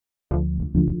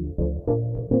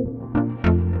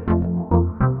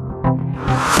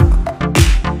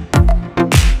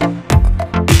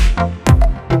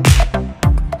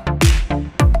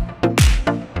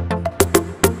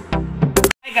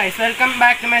Welcome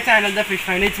back to my channel the fish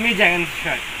fine. It's me Jagan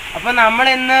fish. അപ്പോൾ നമ്മൾ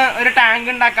ഇന്ന് ഒരു ടാങ്ക്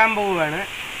ഉണ്ടാക്കാൻ പോവുകയാണ്.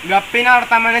 ഗപ്പിനെ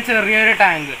വളർത്താൻ പോകുന്ന ചെറിയൊരു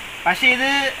ടാങ്ക്. പക്ഷേ ഇത്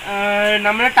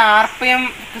നമ്മൾ ടാർപ്പയും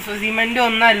സിമെൻറ്റും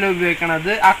ഒന്നല്ല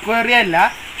ഉപയോഗിക്കണത്, അക്വേറിയം അല്ല.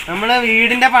 നമ്മൾ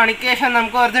വീടിൻ്റെ പണിക്ക് ശേഷം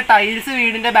നമുക്ക് കുറച്ച് ടൈൽസ്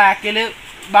വീടിൻ്റെ ബാക്കിൽ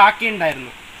ബാക്കി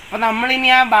ഉണ്ടായിരുന്നു. അപ്പോൾ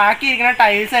നമ്മളിനി ആ ബാക്കി ഇരിക്കുന്ന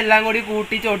ടൈൽസ് എല്ലാം കൂടി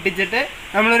കൂട്ടിച്ച് ഒട്ടിച്ചിട്ട്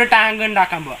നമ്മളൊരു ടാങ്ക്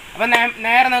ഉണ്ടാക്കാൻ പോവാം. അപ്പോൾ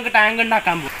നേരെ നമുക്ക് ടാങ്ക്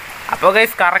ഉണ്ടാക്കാൻ പോവാം. അപ്പോൾ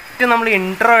ഗൈസ് കറക്റ്റ് നമ്മൾ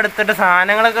ഇൻട്രോ എടുത്തിട്ട്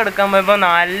സാധനങ്ങളൊക്കെ എടുക്കാൻ പോയപ്പോൾ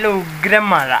നല്ല ഉഗ്രം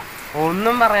മഴ,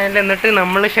 ഒന്നും പറയാനില്ല. എന്നിട്ട്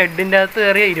നമ്മൾ ഷെഡിൻ്റെ അകത്ത്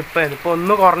കയറിയ ഇരിപ്പായത്. ഇപ്പോൾ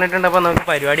ഒന്ന് കുറഞ്ഞിട്ടുണ്ട്. അപ്പോൾ നമുക്ക്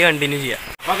പരിപാടി കണ്ടിന്യൂ ചെയ്യാം.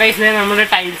 അപ്പോൾ ഗൈസ് നമ്മൾ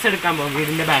ടൈൽസ് എടുക്കാൻ പോകും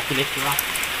വീടിൻ്റെ ബാക്കിലേക്ക്.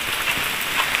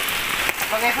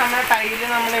 അപ്പോൾ ഗൈസ് നമ്മുടെ ടൈല്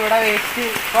നമ്മളിവിടെ വേസ്റ്റ്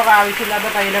ഇപ്പോൾ ആവശ്യമില്ലാത്ത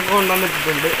ടൈലൊക്കെ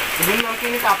കൊണ്ടുവന്നിട്ടുണ്ട്. ഇതിന് നമുക്ക്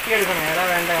ഇനി തപ്പി എടുക്കണം, ഏതാ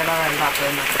വേണ്ട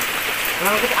അപ്പോൾ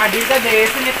നമുക്ക് അടിയിലത്തെ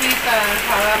ബേസിലിപ്പോൾ ഈ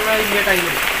സാധാരണ വലിയ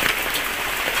ടൈല്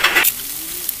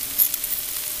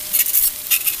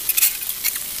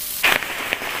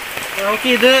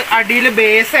നമുക്കിത് അടിയിൽ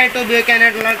ബേസായിട്ട്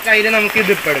ഉപയോഗിക്കാനായിട്ടുള്ള ടൈല്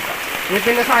നമുക്കിത് ഇപ്പോൾ എടുക്കാം.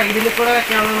 ഇതിൻ്റെ സൈഡിൽ കൂടെ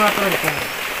വെക്കാമെന്ന് മാത്രം എടുക്കാം.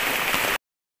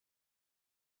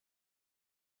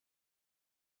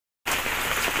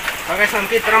 ഓക്കെ,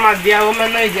 നമുക്ക് ഇത്ര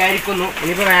മതിയാവുമെന്ന് വിചാരിക്കുന്നു.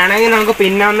 ഇനിയിപ്പോൾ വേണമെങ്കിൽ നമുക്ക്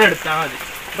പിന്നെ ഒന്ന് എടുത്താൽ മതി.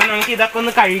 അപ്പം നമുക്ക് ഇതൊക്കെ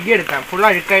ഒന്ന് കഴുകിയെടുക്കാം, ഫുൾ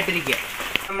അഴുക്കായിട്ടിരിക്കുക.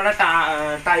 നമ്മുടെ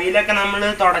ടൈലൊക്കെ നമ്മൾ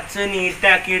തുടച്ച്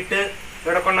നീറ്റാക്കിയിട്ട്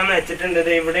ഇവിടെ കൊണ്ടുവന്ന് വെച്ചിട്ടുണ്ട്.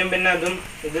 ഇത് ഇവിടെയും പിന്നെ അതും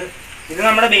ഇത്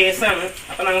നമ്മുടെ ബേസാണ്.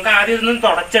 അപ്പം നമുക്ക് ആദ്യം ഇതൊന്ന്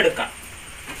തുടച്ചെടുക്കാം.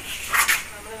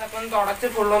 നമ്മളിതൊക്കെ ഒന്ന് തുടച്ച്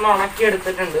ഫുള്ളൊന്ന് ഉണക്കി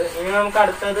എടുത്തിട്ടുണ്ട്. ഇനി നമുക്ക്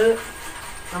അടുത്തത്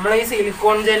നമ്മൾ ഈ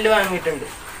സിലിക്കോൺ ജെല്ല് വാങ്ങിയിട്ടുണ്ട്.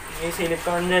 ഈ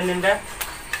സിലിക്കോൺ ജെല്ലിൻ്റെ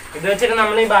ഇത് വെച്ചിട്ട്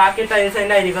നമ്മൾ ഈ ബാക്കി ടൈൽസ്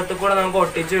അതിൻ്റെ അരികത്ത് കൂടെ നമുക്ക്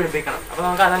ഒട്ടിച്ച് പിടിപ്പിക്കണം. അപ്പോൾ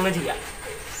നമുക്ക് അതങ്ങ് ചെയ്യാം.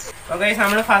 ഓക്കെ,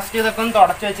 നമ്മൾ ഫസ്റ്റ് ഇതൊക്കെ ഒന്ന്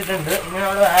തുടച്ച് വെച്ചിട്ടുണ്ട്. ഇനി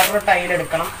നമ്മൾ വേറൊരു ടൈൽ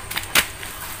എടുക്കണം.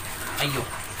 അയ്യോ,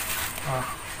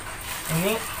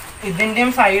 ഇനി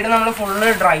ഇതിൻ്റെയും സൈഡ് നമ്മൾ ഫുള്ള്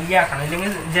ഡ്രൈ ആക്കണം,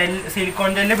 ഇല്ലെങ്കിൽ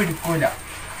സിലിക്കോൺ ജെല്ല് പിടിക്കൂല.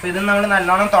 അപ്പോൾ ഇത് നമ്മൾ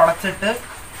നല്ലോണം തുടച്ചിട്ട്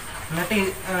എന്നിട്ട്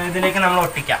ഇതിലേക്ക് നമ്മൾ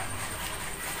ഒട്ടിക്കാം.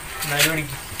 എന്നാലും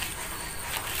പിടിക്കും.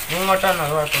 ഇങ്ങോട്ട് വന്നു,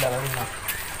 അത് കുഴപ്പമില്ല, അതുകൊണ്ടാണ്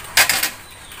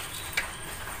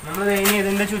നമ്മൾ ഇനി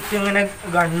ഇതിൻ്റെ ചുറ്റും ഇങ്ങനെ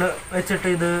ഗണ്ണ് വെച്ചിട്ട്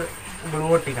ഇത് ഗ്ലൂ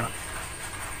ഒട്ടിക്കണം.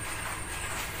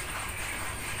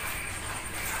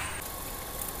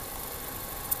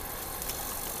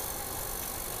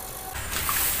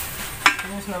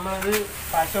 നമ്മളിത്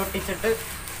പശ ഒട്ടിച്ചിട്ട്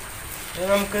ഇത്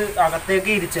നമുക്ക്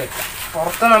അകത്തേക്ക് ഇരിച്ച് വെക്കാം.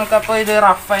 പുറത്ത് നമുക്കപ്പോൾ ഇത്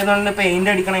റഫ് ആയതുകൊണ്ട് പെയിൻ്റ്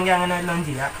അടിക്കണമെങ്കിൽ അങ്ങനെ എല്ലാം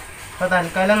ചെയ്യാം. അപ്പോൾ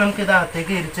തൽക്കാലം നമുക്ക് ഇത്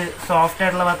അകത്തേക്ക് ഇരിച്ച് സോഫ്റ്റ്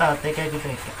ആയിട്ടുള്ള ഭാഗത്ത് അകത്തേക്ക് ആക്കിയിട്ട്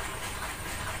വയ്ക്കാം.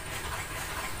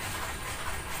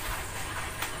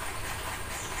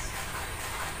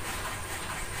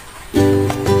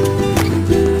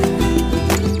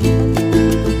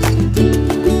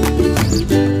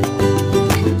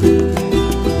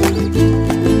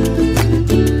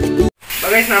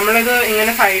 നമ്മളിത്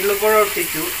ഇങ്ങനെ സൈഡിൽ കൂടെ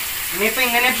ഒട്ടിച്ചു. ഇനിയിപ്പോൾ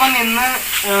ഇങ്ങനെ ഇപ്പം നിന്ന്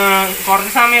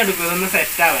കുറച്ച് സമയം എടുക്കും ഇതൊന്ന്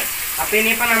സെറ്റ് ആവാൻ. അപ്പോൾ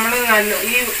ഇനിയിപ്പോൾ നമ്മൾ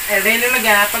ഈ ഇടയിലുള്ള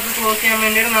ഗ്യാപ്പൊക്കെ ക്ലോസ് ചെയ്യാൻ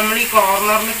വേണ്ടിയിട്ട് നമ്മൾ ഈ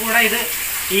കോർണറിൽ കൂടെ ഇത്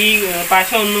ഈ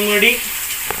പശ ഒന്നും കൂടി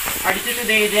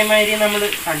അടിച്ചിട്ട് ഇതേമാതിരി നമ്മൾ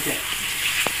കാണിച്ചു തരാം.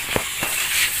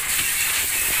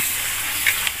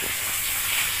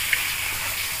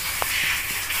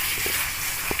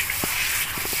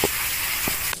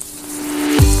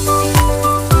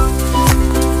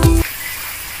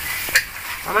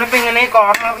 നമ്മളിപ്പോൾ ഇങ്ങനെ ഈ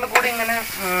കോർണറിൽ കൂടി ഇങ്ങനെ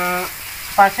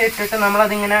പശ ഇട്ടിട്ട്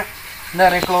നമ്മളതിങ്ങനെ എന്താ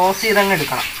പറയുക ക്ലോസ് ചെയ്തങ്ങ്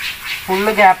എടുക്കണം.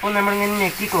 ഫുള്ള് ഗ്യാപ്പും നമ്മളിങ്ങനെ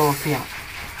ഞെക്കി ക്ലോസ് ചെയ്യണം.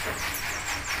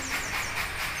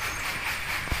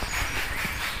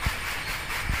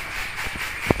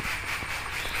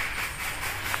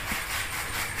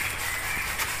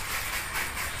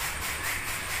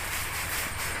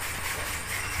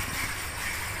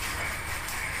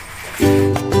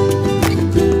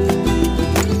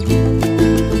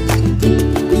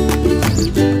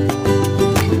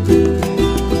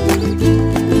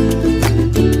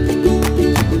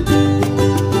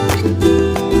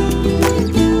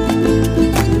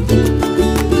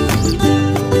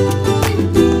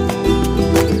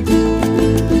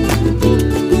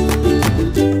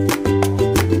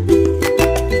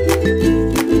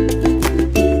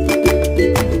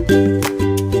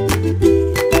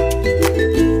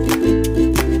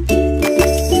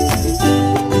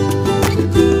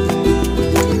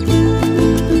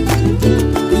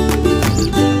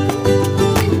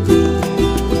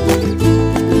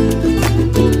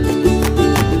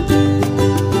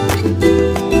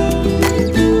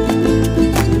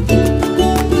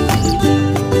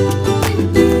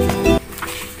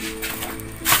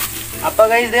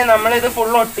 അപ്പോൾ ഇത് നമ്മളിത്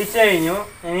ഫുൾ ഒട്ടിച്ച് കഴിഞ്ഞു.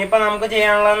 ഇനിയിപ്പോൾ നമുക്ക്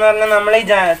ചെയ്യാനുള്ളതെന്ന് പറഞ്ഞാൽ നമ്മൾ ഈ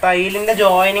ടൈലിൻ്റെ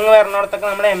ജോയിനിങ് വരുന്നിടത്തൊക്കെ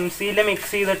നമ്മൾ MC-യിൽ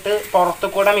മിക്സ് ചെയ്തിട്ട് പുറത്തു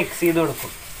കൂടെ മിക്സ് ചെയ്ത്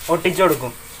കൊടുക്കും, ഒട്ടിച്ചു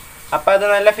കൊടുക്കും. അപ്പോൾ അത്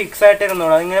നല്ല ഫിക്സ് ആയിട്ട്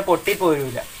ഇരുന്നോളൂ, അതിങ്ങനെ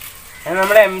പൊട്ടിപ്പോരില്ല.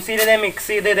 നമ്മൾ MC-യിൽ ഇതേ മിക്സ്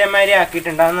ചെയ്ത് ഇതേമാതിരി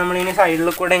ആക്കിയിട്ടുണ്ട്. അത് നമ്മളിനി സൈഡിൽ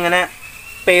കൂടെ ഇങ്ങനെ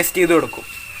പേസ്റ്റ് ചെയ്ത് കൊടുക്കും.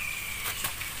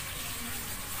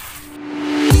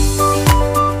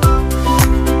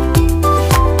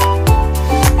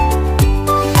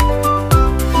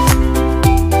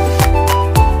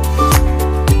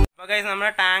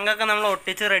 ടാങ്കൊക്കെ നമ്മൾ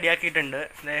ഒട്ടിച്ച് റെഡിയാക്കിയിട്ടുണ്ട്.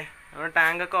 അതെ, നമ്മുടെ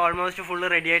ടാങ്കൊക്കെ ഓൾമോസ്റ്റ് ഫുള്ള്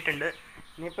റെഡി ആയിട്ടുണ്ട്.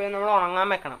 ഇനിയിപ്പോൾ നമ്മൾ ഉണങ്ങാൻ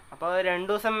വെക്കണം. അപ്പോൾ 2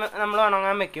 ദിവസം നമ്മൾ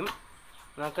ഉണങ്ങാൻ വെക്കും.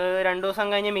 നമുക്ക് 2 ദിവസം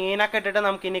കഴിഞ്ഞ് മീനൊക്കെ ഇട്ടിട്ട്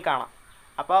നമുക്കിനി കാണാം.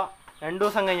 അപ്പോൾ 2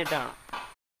 ദിവസം കഴിഞ്ഞിട്ട് കാണാം.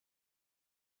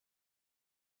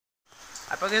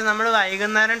 അപ്പോൾ നമ്മൾ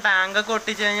വൈകുന്നേരം ടാങ്കൊക്കെ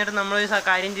ഒട്ടിച്ച് കഴിഞ്ഞിട്ട് നമ്മൾ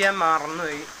കാര്യം ചെയ്യാൻ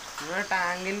മറന്നുപോയി. നമ്മൾ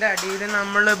ടാങ്കിൻ്റെ അടിയിൽ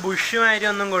നമ്മൾ ബുഷ് മാതിരി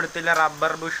ഒന്നും കൊടുത്തില്ല,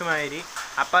 റബ്ബർ ബുഷ് മാതിരി.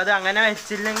 അപ്പോൾ അത് അങ്ങനെ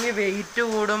വെച്ചില്ലെങ്കിൽ വെയിറ്റ്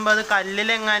കൂടുമ്പോൾ അത്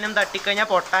കല്ലിലെങ്ങാനും തട്ടിക്കഴിഞ്ഞാൽ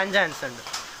പൊട്ടാൻ ചാൻസ് ഉണ്ട്.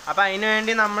 അപ്പോൾ അതിന്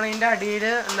വേണ്ടി നമ്മളിതിൻ്റെ അടിയിൽ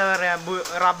എന്താ പറയുക,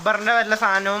 റബ്ബറിൻ്റെ വല്ല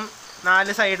സാധനവും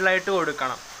 4 സൈഡിലായിട്ട്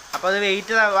കൊടുക്കണം. അപ്പോൾ അത്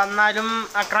വെയിറ്റ് വന്നാലും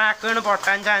ആ ക്രാക്കുകൾ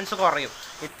പൊട്ടാൻ ചാൻസ് കുറയും.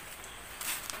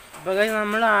 അപ്പോൾ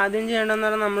നമ്മൾ ആദ്യം ചെയ്യേണ്ടതെന്ന്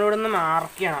പറഞ്ഞാൽ നമ്മളിവിടെ നിന്ന്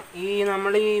മാർക്ക് ചെയ്യണം.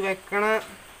 നമ്മൾ ഈ വെക്കണ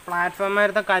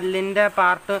പ്ലാറ്റ്ഫോമായിരുന്ന കല്ലിൻ്റെ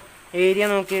പാർട്ട് ഏരിയ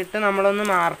നോക്കിയിട്ട് നമ്മളൊന്ന്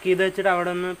മാർക്ക് ചെയ്ത് വെച്ചിട്ട് അവിടെ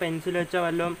ഒന്ന് പെൻസിൽ വെച്ചോ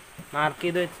വല്ലതും മാർക്ക്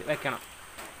ചെയ്ത് വെക്കണം.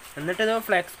 എന്നിട്ടിത്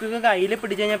ഫ്ലെക്സ് ക്വിക്ക് കയ്യിൽ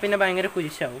പിടിച്ച് കഴിഞ്ഞാൽ പിന്നെ ഭയങ്കര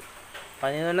കുരിശാവും. അപ്പോൾ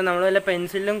അതുകൊണ്ട് നമ്മൾ വല്ല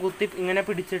പെൻസിലും കുത്തി ഇങ്ങനെ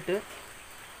പിടിച്ചിട്ടേ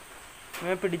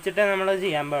നമ്മളത്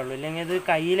ചെയ്യാൻ പാടുള്ളൂ. ഇല്ലെങ്കിൽ അത്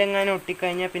കയ്യിലെങ്ങാനും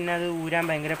ഒട്ടിക്കഴിഞ്ഞാൽ പിന്നെ അത് ഊരാൻ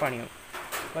ഭയങ്കര പണിയാവും.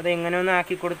 അപ്പോൾ അത് എങ്ങനെ ഒന്ന്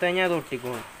ആക്കി കൊടുത്തു കഴിഞ്ഞാൽ അത്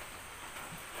ഒട്ടിക്കോളും.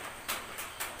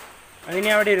 അതിനെ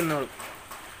അവിടെ ഇരുന്നോളും.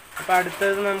 അപ്പോൾ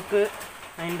അടുത്തത് നമുക്ക്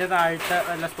അതിൻ്റെ താഴത്തെ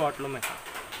വല്ല സ്പോട്ടിലും വെക്കാം.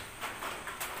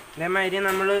 ഇതേമാതിരി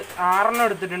നമ്മൾ 6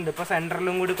 എടുത്തിട്ടുണ്ട്. ഇപ്പോൾ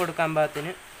സെൻറ്ററിലും കൂടി കൊടുക്കാൻ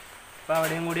പാകത്തിന്. അപ്പോൾ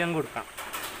അവിടെയും കൂടി അങ്ങ് കൊടുക്കാം.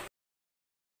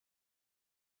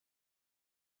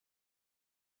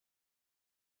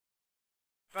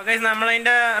 അപ്പോൾ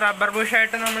നമ്മളതിൻ്റെ റബ്ബർ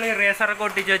ബുഷായിട്ട് നമ്മൾ ഇറേസറൊക്കെ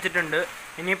ഒട്ടിച്ച് വെച്ചിട്ടുണ്ട്.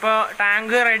 ഇനിയിപ്പോൾ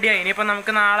ടാങ്ക് റെഡിയായി. ഇനിയിപ്പോൾ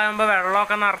നമുക്ക് നാളെ ആകുമ്പോൾ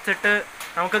വെള്ളമൊക്കെ നിറച്ചിട്ട്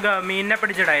നമുക്ക് മീനിനെ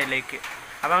പിടിച്ചിടാം അതിലേക്ക്.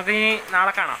 അപ്പോൾ നമുക്ക് ഇനി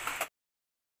നാളെ കാണാം.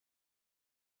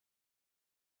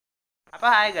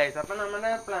 അപ്പോൾ ഹായ് ഗൈസ്, അപ്പോൾ നമ്മുടെ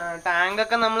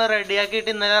ടാങ്കൊക്കെ നമ്മൾ റെഡിയാക്കിയിട്ട്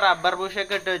ഇന്നലെ റബ്ബർ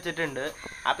ബുഷൊക്കെ ഇട്ട് വെച്ചിട്ടുണ്ട്.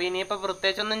 അപ്പോൾ ഇനിയിപ്പോൾ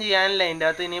പ്രത്യേകിച്ചൊന്നും ചെയ്യാനില്ല അതിൻ്റെ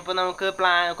അകത്ത്. ഇനിയിപ്പോൾ നമുക്ക്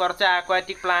കുറച്ച്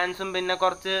ആക്വാറ്റിക് പ്ലാന്റ്സും പിന്നെ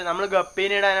കുറച്ച് നമ്മൾ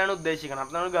ഗപ്പീനെ ഇടാനാണ് ഉദ്ദേശിക്കുന്നത്.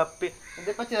 അപ്പോൾ നമ്മൾ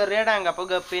ഇതിപ്പോൾ ചെറിയ ടാങ്ക്, അപ്പോൾ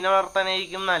ഗപ്പീനെ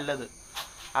വളർത്താനായിരിക്കും നല്ലത്.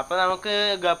 അപ്പോൾ നമുക്ക്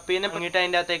ഗപ്പീനെ പിന്നിട്ട്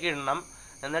അതിൻ്റെ അകത്തേക്ക് ഇടണം.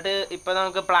 എന്നിട്ട് ഇപ്പോൾ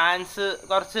നമുക്ക് പ്ലാന്റ്സ്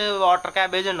കുറച്ച് വാട്ടർ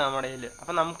ക്യാബേജ് ഉണ്ട് നമ്മുടെ കയ്യിൽ.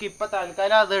 അപ്പോൾ നമുക്കിപ്പോൾ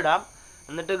തൽക്കാലം അത് ഇടാം.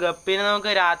 എന്നിട്ട് ഗപ്പീനെ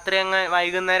നമുക്ക് രാത്രി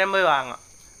വൈകുന്നേരം പോയി വാങ്ങാം.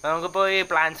 അപ്പോൾ നമുക്കിപ്പോൾ ഈ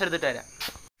പ്ലാന്റ്സ് എടുത്തിട്ട് വരാം.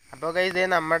 അപ്പോൾ ഇതേ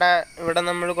നമ്മുടെ ഇവിടെ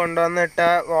നമ്മൾ കൊണ്ടുവന്നിട്ട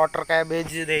വാട്ടർ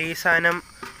ക്യാബേജ്, ഇതേ ഈ സാധനം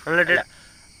നമ്മളിട്ട്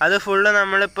അത് ഫുള്ള്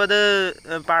നമ്മളിപ്പോൾ ഇത്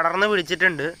പടർന്ന്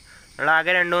പിടിച്ചിട്ടുണ്ട്.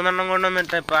 നമ്മളാകെ 2-3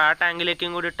 കൊണ്ടുവന്നിട്ട് ഇപ്പോൾ ആ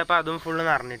ടാങ്കിലേക്കും കൂടി ഇട്ടപ്പോൾ അതും ഫുള്ള്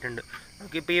നിറഞ്ഞിട്ടുണ്ട്.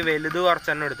 നമുക്കിപ്പോൾ ഈ വലുത്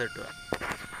കുറച്ചെണ്ണം എടുത്തിട്ട്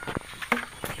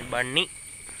ബണ്ണി.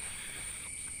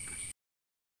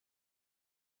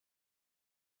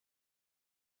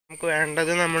 നമുക്ക്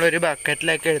വേണ്ടത് നമ്മളൊരു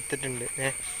ബക്കറ്റിലേക്ക് എടുത്തിട്ടുണ്ട്.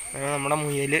 നമ്മുടെ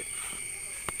മുയൽ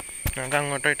നമുക്ക്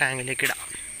അങ്ങോട്ട് ടാങ്കിലേക്ക് ഇടാം.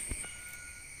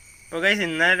 അപ്പോൾ ഗൈസ്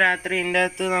ഇന്നലെ രാത്രി ഇതിൻ്റെ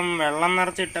അകത്ത് വെള്ളം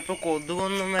നിറച്ചിട്ടപ്പോൾ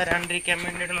കൊതുകൊന്നും വരാണ്ടിരിക്കാൻ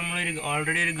വേണ്ടിയിട്ട് നമ്മളൊരു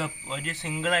ഓൾറെഡി ഒരു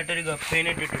സിംഗിളായിട്ടൊരു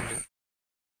ഗപ്പീനെ ഇട്ടിട്ടുണ്ട്.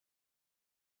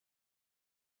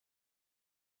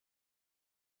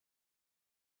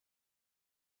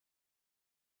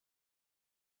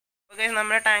 അപ്പോൾ ഗൈസ്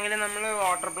നമ്മുടെ ടാങ്കിൽ നമ്മൾ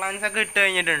വാട്ടർ പ്ലാന്റ്സ് ഒക്കെ ഇട്ട്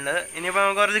കഴിഞ്ഞിട്ടുണ്ട്. ഇനിയിപ്പോൾ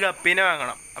നമുക്ക് കുറച്ച് ഗപ്പീനെ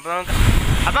വാങ്ങണം.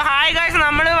 അപ്പോൾ ഹായ് ഗൈസ്,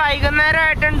 നമ്മൾ വൈകുന്നേരം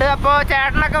ആയിട്ടുണ്ട്. അപ്പോൾ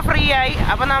ചേട്ടനൊക്കെ ഫ്രീ ആയി.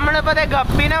 അപ്പോൾ നമ്മളിപ്പോൾ അതേ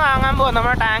ഗപ്പീനെ വാങ്ങാൻ പോകും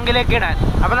നമ്മുടെ ടാങ്കിലേക്ക് ഇടാൻ.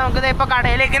 അപ്പോൾ നമുക്കിത് ഇപ്പോൾ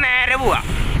കടയിലേക്ക് നേരെ പോവാം.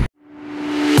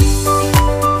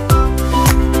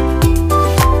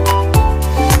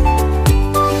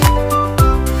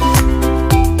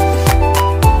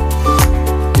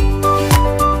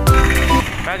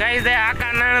 അപ്പോൾ ഗൈസ് ആ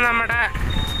കണ്ണാണ് നമ്മുടെ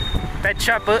പെറ്റ്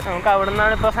ഷോപ്പ്. നമുക്ക് അവിടെ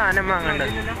നിന്നാണ് ഇപ്പോൾ സാധനം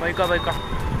വാങ്ങേണ്ടത്. പോയിക്കോ.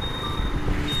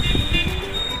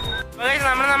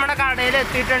 നമ്മൾ നമ്മുടെ കടയിൽ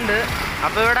എത്തിയിട്ടുണ്ട്.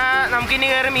 അപ്പോൾ ഇവിടെ നമുക്കിനി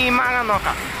കയറി മീൻ വാങ്ങാൻ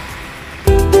നോക്കാം.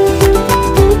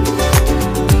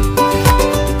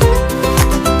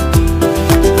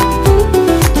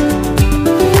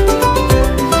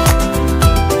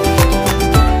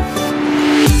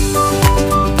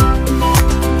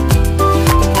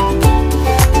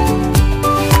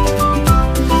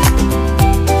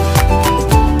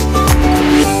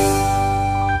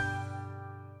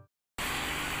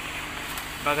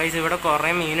 അപ്പോൾ ഗൈസ് ഇവിടെ കുറേ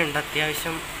മീനുണ്ട്.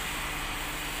 അത്യാവശ്യം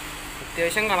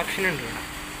കളക്ഷൻ ഉണ്ട് ഇവിടെ.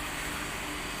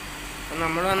 അപ്പം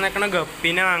നമ്മൾ വന്നേക്കണ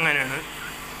ഗപ്പീനെ വാങ്ങാനാണ്.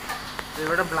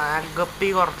 ഇവിടെ ബ്ലാക്ക് ഗപ്പി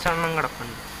കുറച്ചെണ്ണം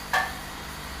കിടപ്പുണ്ട്.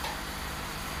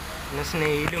 പിന്നെ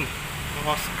സ്നെയിലും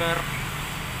ഓസ്കർ,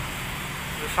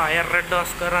 ഫയർ റെഡ്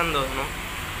ഓസ്കർ ആണെന്ന് തോന്നുന്നു.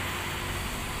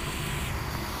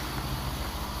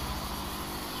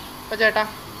 അപ്പോൾ ചേട്ടാ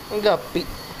ഗപ്പി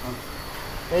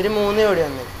ഒരു 3 ജോഡി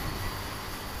വന്നേ.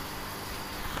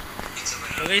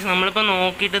 നമ്മളിപ്പോൾ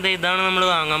നോക്കിയിട്ട് ഇതാണ് നമ്മൾ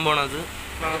വാങ്ങാൻ പോണത്.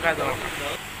 നമുക്കത് നോക്കാം.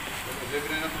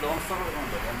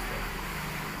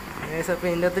 അപ്പോൾ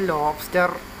ഇതിൻ്റെ അകത്ത് ലോബ്സ്റ്റർ,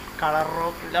 കളർ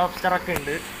ലോബ്സ്റ്ററൊക്കെ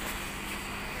ഉണ്ട്.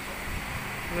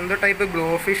 എന്തോ ടൈപ്പ് ഗ്ലോ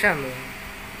ഫിഷാന്ന് തോന്നുന്നു.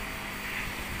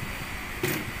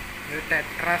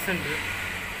 ടെട്രാസ് ഉണ്ട്.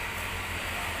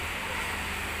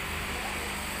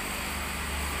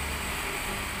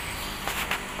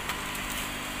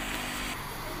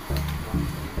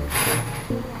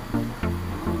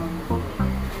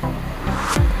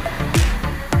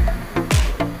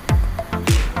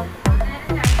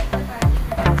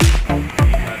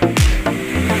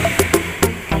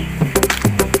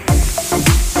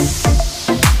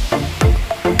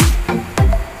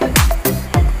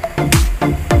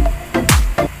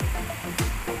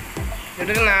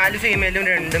 ഫീമെയിലും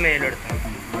 2 മെയിലും എടുത്താൽ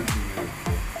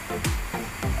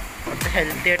കുറച്ച്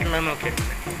ഹെൽത്തി ആയിട്ടുള്ളത് നോക്കി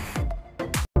എടുക്കുന്നത്.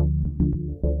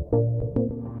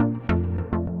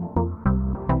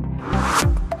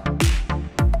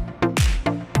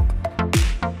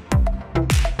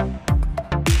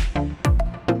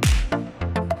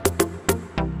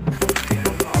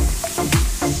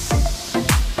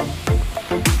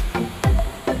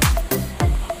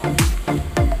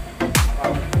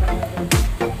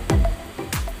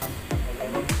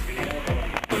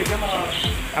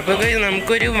 അപ്പോൾ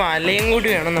നമുക്കൊരു വലയും കൂടി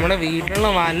വേണം. നമ്മുടെ വീട്ടിലുള്ള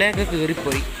വലയൊക്കെ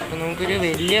കീറിപ്പോയി. അപ്പോൾ നമുക്കൊരു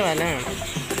വലിയ വല വേണം.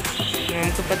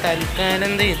 നമുക്കിപ്പോൾ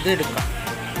തൽക്കാലം ഇത് എടുക്കാം.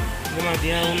 ഇത്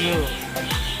മതിയാവുന്നു.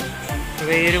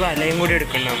 അപ്പോൾ ഈ ഒരു വലയും കൂടി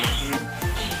എടുക്കണ്ട നമ്മൾ.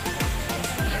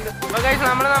 അപ്പോൾ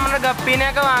നമ്മൾ നമ്മുടെ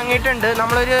ഗപ്പീനെയൊക്കെ വാങ്ങിയിട്ടുണ്ട്.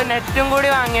 നമ്മളൊരു നെറ്റും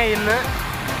കൂടി വാങ്ങിയായിരുന്നു.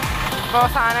 ഇപ്പോൾ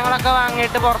സാധനങ്ങളൊക്കെ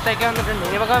വാങ്ങിയിട്ട് പുറത്തേക്ക് വന്നിട്ടുണ്ട്.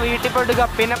 ഇനിയിപ്പോൾ വീട്ടിൽ പോയിട്ട്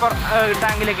ഗപ്പീനെ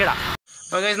ടാങ്കിലേക്ക് ഇടാം.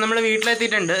 അപ്പോൾ നമ്മൾ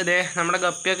വീട്ടിലെത്തിയിട്ടുണ്ട്. ഇതേ നമ്മുടെ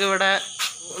ഗപ്പിയൊക്കെ ഇവിടെ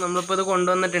നമ്മളിപ്പോൾ ഇത്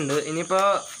കൊണ്ടുവന്നിട്ടുണ്ട്. ഇനിയിപ്പോൾ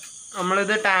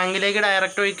നമ്മളിത് ടാങ്കിലേക്ക്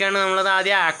ഡയറക്റ്റ് ഒഴിക്കുകയാണ്. നമ്മളത്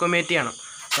ആദ്യം ആക്വമേറ്റ് ചെയ്യണം.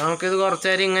 അപ്പോൾ നമുക്കിത് കുറച്ച്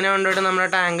നേരം ഇങ്ങനെ കൊണ്ടുപോയിട്ട് നമ്മുടെ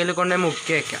ടാങ്കിൽ കൊണ്ടുപോയി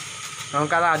മുക്കി വയ്ക്കാം.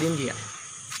 നമുക്കത് ആദ്യം ചെയ്യാം.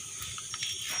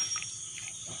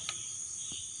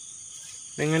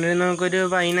 ഇങ്ങനെ നമുക്കൊരു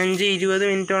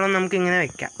 15-20 മിനിറ്റോളം നമുക്കിങ്ങനെ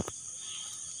വയ്ക്കാം.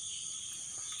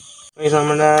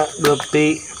 നമ്മുടെ ഗപ്പി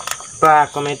ഇപ്പോൾ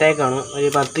ആക്വമേറ്റ് ആയി കാണും. ഒരു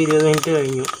 10-20 മിനിറ്റ്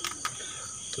കഴിഞ്ഞു.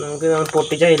 നമുക്ക്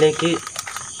പൊട്ടിച്ച് അതിലേക്ക്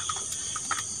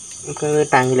നമുക്കത്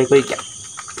ടാങ്കിലേക്ക് ഒഴിക്കാം.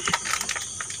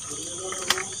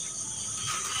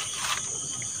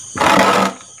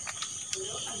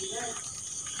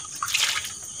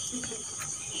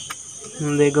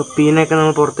 ഗപ്പീനെയൊക്കെ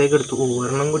നമ്മൾ പുറത്തേക്ക് എടുത്തു.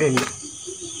 ഒരെണ്ണം കൂടി ഉണ്ട്.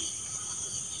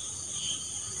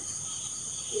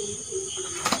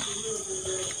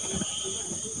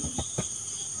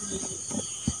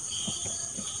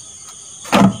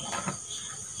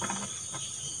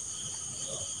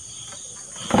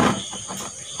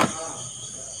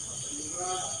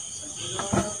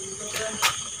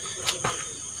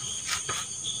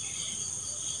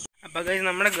 അപ്പോൾ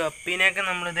നമ്മുടെ ഗപ്പീനെയൊക്കെ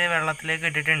നമ്മളിതേ വെള്ളത്തിലേക്ക്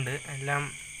ഇട്ടിട്ടുണ്ട്. എല്ലാം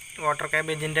വാട്ടർ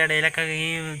ക്യാബേജിൻ്റെ ഇടയിലൊക്കെ ഈ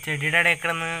ചെടിയുടെ ഇടയിൽ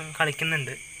കിടന്ന്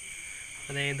കളിക്കുന്നുണ്ട്.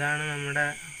 അതെ, ഇതാണ് നമ്മുടെ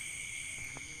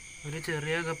ഒരു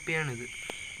ചെറിയ ഗപ്പിയാണിത്.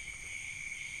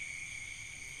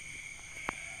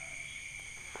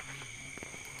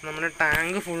 നമ്മുടെ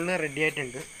ടാങ്ക് ഫുള്ള് റെഡി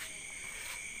ആയിട്ടുണ്ട്.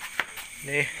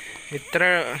 ഇത്ര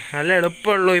നല്ല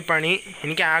എളുപ്പമുള്ളൂ ഈ പണി.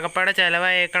 എനിക്ക് ആകപ്പാടെ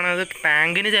ചിലവായേക്കണത്,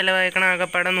 ടാങ്കിന് ചിലവായേക്കണ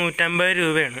ആകപ്പാടെ 150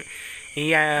 രൂപയാണ്. ഈ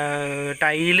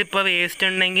ടൈലിപ്പോൾ വേസ്റ്റ്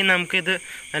ഉണ്ടെങ്കിൽ നമുക്കിത്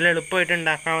നല്ല എളുപ്പമായിട്ട്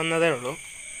ഉണ്ടാക്കാവുന്നതേ ഉള്ളൂ.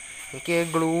 എനിക്ക്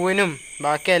ഗ്ലൂവിനും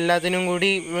ബാക്കി എല്ലാത്തിനും കൂടി,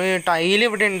 ടൈൽ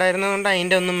ഇവിടെ ഉണ്ടായിരുന്നതുകൊണ്ട്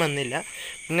അതിൻ്റെ ഒന്നും വന്നില്ല.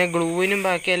 പിന്നെ ഗ്ലൂവിനും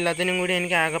ബാക്കി എല്ലാത്തിനും കൂടി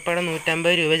എനിക്ക് ആകപ്പാടെ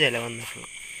 150 രൂപ ചിലവ് വന്നിട്ടുള്ളൂ.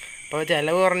 അപ്പോൾ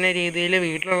ചിലവ് കുറഞ്ഞ രീതിയിൽ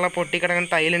വീട്ടിലുള്ള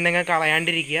പൊട്ടിക്കിടക്കുന്ന ടൈലുണ്ടെങ്കിൽ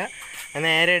കളയാണ്ടിരിക്കുക.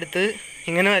 നേരെ എടുത്ത്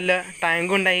ഇങ്ങനെ വല്ല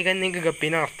ടാങ്കും ഉണ്ടായിക്കാൻ നിങ്ങൾക്ക്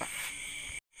ഗപ്പീനെ വളർത്താം.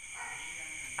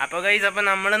 അപ്പോൾ അപ്പോൾ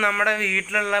നമ്മൾ നമ്മുടെ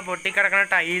വീട്ടിലുള്ള പൊട്ടിക്കിടക്കുന്ന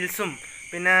ടൈൽസും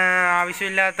പിന്നെ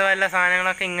ആവശ്യമില്ലാത്ത വല്ല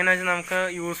സാധനങ്ങളൊക്കെ ഇങ്ങനെ വെച്ച് നമുക്ക്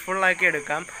യൂസ്ഫുള്ളാക്കി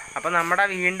എടുക്കാം. അപ്പോൾ നമ്മുടെ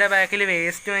വീടിൻ്റെ ബാക്കിൽ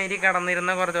വേസ്റ്റ് മാതിരി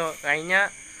കിടന്നിരുന്ന കുറച്ച് കഴിഞ്ഞ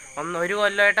 1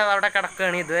 കൊല്ലമായിട്ട് അതവിടെ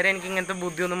കിടക്കുകയാണ്. ഇതുവരെ എനിക്ക് ഇങ്ങനത്തെ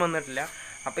ബുദ്ധിയൊന്നും വന്നിട്ടില്ല.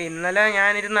 അപ്പോൾ ഇന്നലെ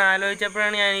ഞാനിരുന്ന്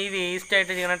ആലോചിച്ചപ്പോഴാണ് ഞാൻ ഈ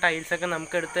വേസ്റ്റായിട്ട് ചെയ്യുന്ന ടൈൽസൊക്കെ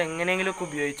നമുക്ക് എടുത്ത് എങ്ങനെയെങ്കിലുമൊക്കെ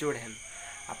ഉപയോഗിച്ചുകൂടെയാണ്.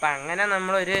 അപ്പോൾ അങ്ങനെ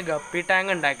നമ്മളൊരു ഗപ്പി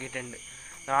ടാങ്ക് ഉണ്ടാക്കിയിട്ടുണ്ട്.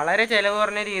 വളരെ ചിലവ്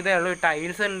കുറഞ്ഞ രീതിയേ ഉള്ളൂ.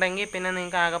 ടൈൽസ് ഉണ്ടെങ്കിൽ പിന്നെ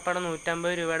നിങ്ങൾക്ക് ആകപ്പാടെ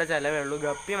 150 രൂപയുടെ ചിലവേ ഉള്ളൂ.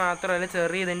 ഗപ്പി മാത്രമല്ല,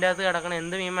 ചെറിയ ഇതിൻ്റെ അകത്ത് കിടക്കണം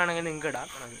എന്ത് മീൻ വേണമെങ്കിൽ നിങ്ങൾക്ക് ഇടാം.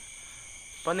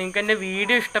 അപ്പോൾ നിങ്ങൾക്ക് എൻ്റെ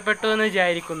വീഡിയോ ഇഷ്ടപ്പെട്ടു എന്ന്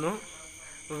വിചാരിക്കുന്നു.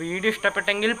 വീഡിയോ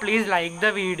ഇഷ്ടപ്പെട്ടെങ്കിൽ please like the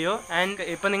video. And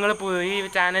ഇപ്പോൾ നിങ്ങൾ ഈ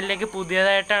ചാനലിലേക്ക്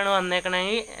പുതിയതായിട്ടാണ്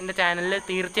വന്നേക്കണമെങ്കിൽ എൻ്റെ ചാനലിൽ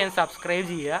തീർച്ചയായും സബ്സ്ക്രൈബ്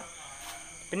ചെയ്യുക.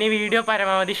 പിന്നെ ഈ വീഡിയോ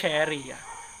പരമാവധി ഷെയർ ചെയ്യുക.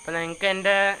 അപ്പോൾ നിങ്ങൾക്ക്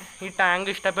എൻ്റെ ഈ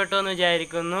ടാങ്ക് ഇഷ്ടപ്പെട്ടു എന്ന്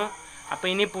വിചാരിക്കുന്നു. അപ്പോൾ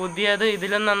ഇനി പുതിയത്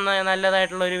ഇതിലും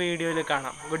നല്ലതായിട്ടുള്ളൊരു വീഡിയോയിൽ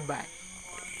കാണാം. Good bye.